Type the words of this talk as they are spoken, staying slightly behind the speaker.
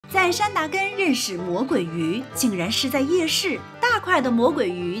在山打根认识魔鬼鱼，竟然是在夜市，大块的魔鬼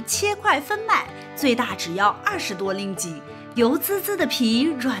鱼切块分卖，最大只要20多令吉。油滋滋的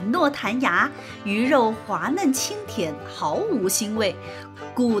皮，软糯弹牙，鱼肉滑嫩清甜，毫无腥味，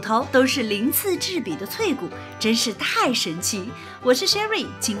骨头都是鳞次栉比的脆骨，真是太神奇。我是 Sherry，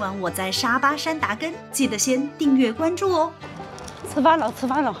 今晚我在沙巴山打根，记得先订阅关注哦。吃饭了，吃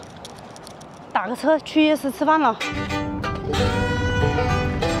饭了，打个车去夜市吃饭了。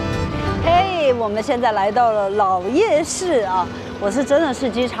嘿，我们现在来到了老夜市啊！我是真的是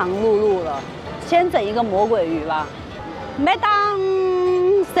饥肠辘辘了，先整一个魔鬼鱼吧。麦当、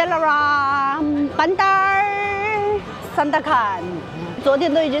塞拉拉、班达尔、山打根，昨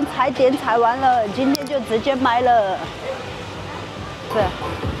天都已经踩完了，今天就直接买了。对。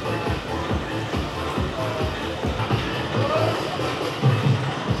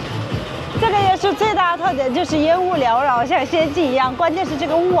这个夜市最大的特点就是烟雾缭绕，像仙境一样。关键是这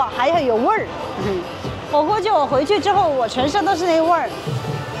个雾啊，还要有味儿。我估计我回去之后，我全身都是那味儿。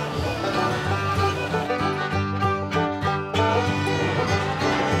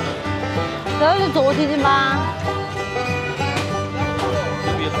这是昨天的吗？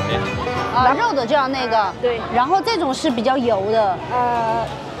啊，肉的就要那个。对。然后这种是比较油的。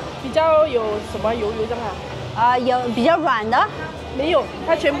比较有什么油这样啊？有比较软的。没有，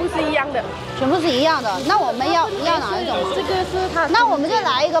它全部是一样的。全部是一样的。那我们要哪一种？这个是它。那我们就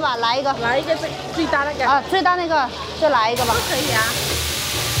来一个吧，来一个最大那个。啊，最大那个就来一个吧。可以啊。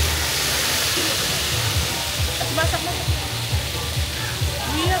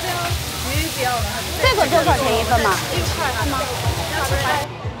鱼要不要？鱼不要了。这个多少钱一份嘛？6块是吗？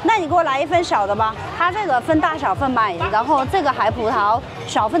那你给我来一份小的吧。它这个分大小份卖，然后这个海葡萄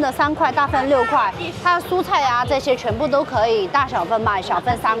小份的3块，大份6块。它的蔬菜啊这些全部都可以大小份卖，小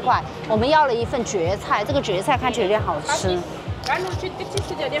份3块。我们要了一份蕨菜，这个蕨菜看起来有点好吃。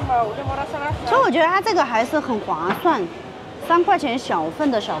所以我觉得它这个还是很划算，3块钱小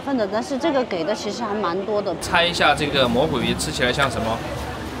份的，但是这个给的其实还蛮多的。猜一下这个魔鬼鱼吃起来像什么？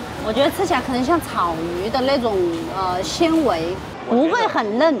我觉得吃起来可能像草鱼的那种纤维，不会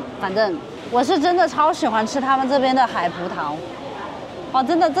很嫩。反正我是真的超喜欢吃他们这边的海葡萄，哦，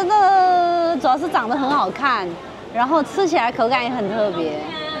真的主要是长得很好看，然后吃起来口感也很特别，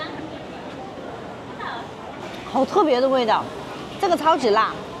好特别的味道。这个超级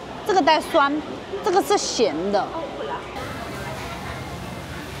辣，这个带酸，这个是咸的。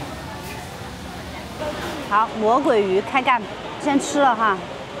好，魔鬼鱼开干，先吃了哈。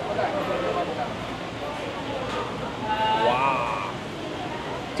哇，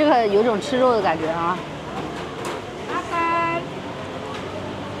这个有种吃肉的感觉啊！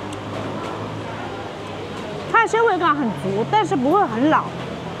它的纤维感很足，但是不会很老。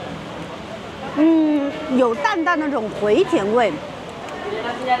有淡淡的那种回甜味，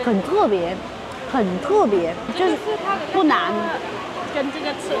很特别，就是不难。跟这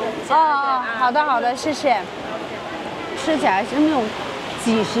个吃的。哦，好的，谢谢。吃起来是那种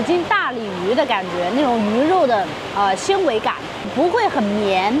几十斤大鲤鱼的感觉，那种鱼肉的纤维感，不会很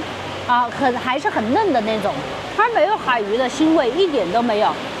绵啊，还是很嫩的那种。它没有海鱼的腥味，一点都没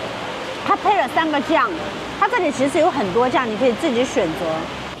有。它配了3个酱，它这里其实有很多酱，你可以自己选择。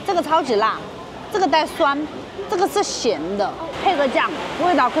这个超级辣，这个带酸，这个是咸的，配个酱，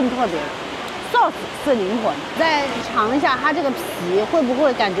味道更特别。sauce 是灵魂。再尝一下它这个皮，会不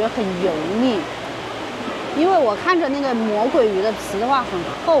会感觉很油腻？因为我看着那个魔鬼鱼的皮的话很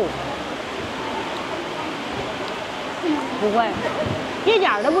厚，不会，一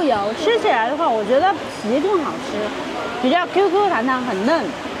点都不油。吃起来的话，我觉得皮更好吃，比较 QQ 弹弹，很嫩。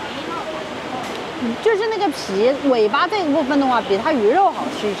就是那个皮尾巴这个部分的话，比它鱼肉好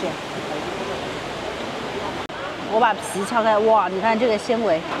吃一些。我把皮敲开，哇，你看这个纤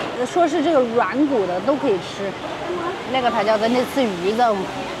维，说是这个软骨的都可以吃，那个才叫真的是鱼肉。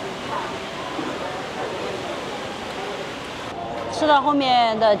吃到后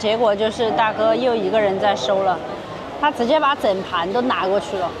面的结果就是大哥又一个人在收了，他直接把整盘都拿过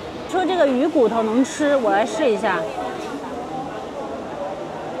去了。说这个鱼骨头能吃，我来试一下。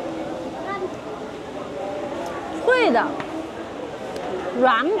脆的，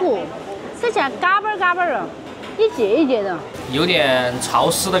软骨，吃起来嘎嘣嘎嘣的，一节一节的，有点潮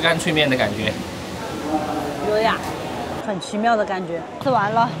湿的干脆面的感觉。有点。很奇妙的感觉。吃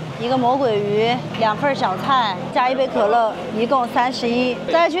完了，一个魔鬼鱼，2份小菜，加1杯可乐，一共31。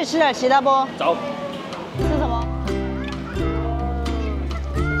再去吃点其他不？走。吃什么？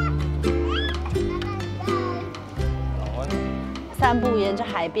散步沿着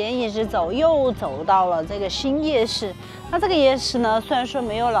海边一直走，又走到了这个新夜市。那这个夜市呢，虽然说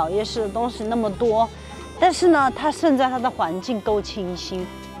没有老夜市的东西那么多，但是呢，它胜在它的环境够清新。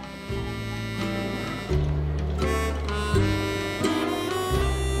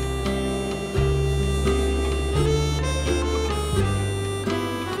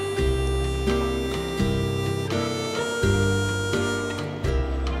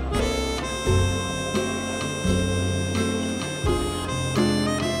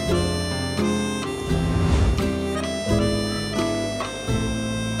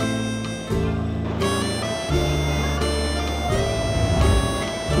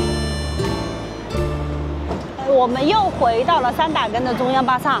我们又回到了山打根的中央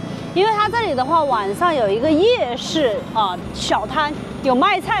巴萨，因为它这里的话，晚上有一个夜市啊，小摊有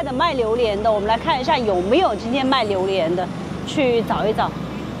卖菜的，卖榴莲的。我们来看一下有没有今天卖榴莲的，去找一找。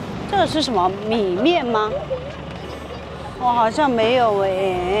这个是什么米面吗？我好像没有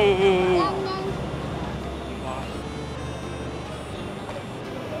哎。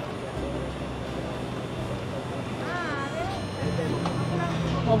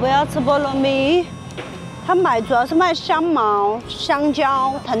我不要吃菠萝蜜。他买主要是卖香茅、香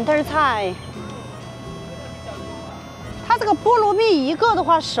蕉、藤藤菜。它这个菠萝蜜一个的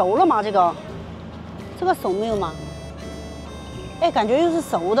话熟了吗？这个熟没有吗？哎，感觉又是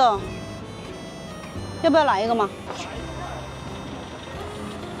熟的。要不要来一个吗？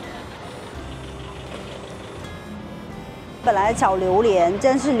本来找榴莲，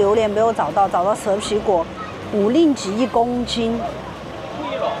真是榴莲没有找到，找到蛇皮果，5令吉1公斤。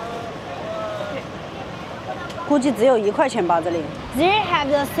估计只有1块钱吧，这里。Do you have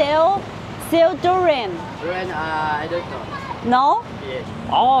the sale durian? Durian, I don't know. No? Yes.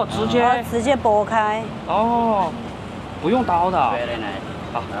 哦，直接剥开。哦，不用刀的。 Very nice.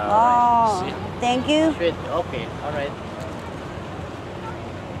 好。哦 ，Thank you. Sweet. Okay. All right.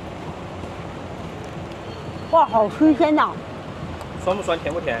 哇，好新鲜呐！酸不酸？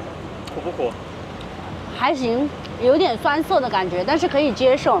甜不甜？苦不苦？还行，有点酸涩的感觉，但是可以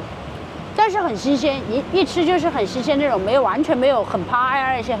接受。但是很新鲜，一吃就是很新鲜那种，完全没有很怕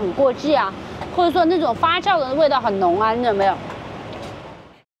啊，而且很过季啊，或者说那种发酵的味道很浓啊，你有没有？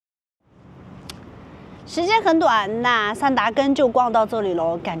时间很短，那山打根就逛到这里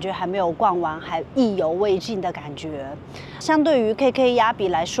喽，感觉还没有逛完，还意犹未尽的感觉。相对于 KK 鸭比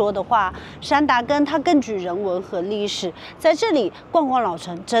来说的话，山打根它更具人文和历史，在这里逛逛老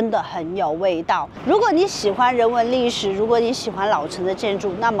城真的很有味道。如果你喜欢人文历史，如果你喜欢老城的建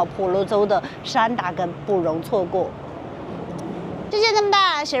筑，那么婆罗洲的山打根不容错过。世界这么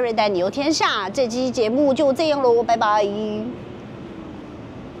大，Sherry 带你游天下，这期节目就这样喽，拜拜。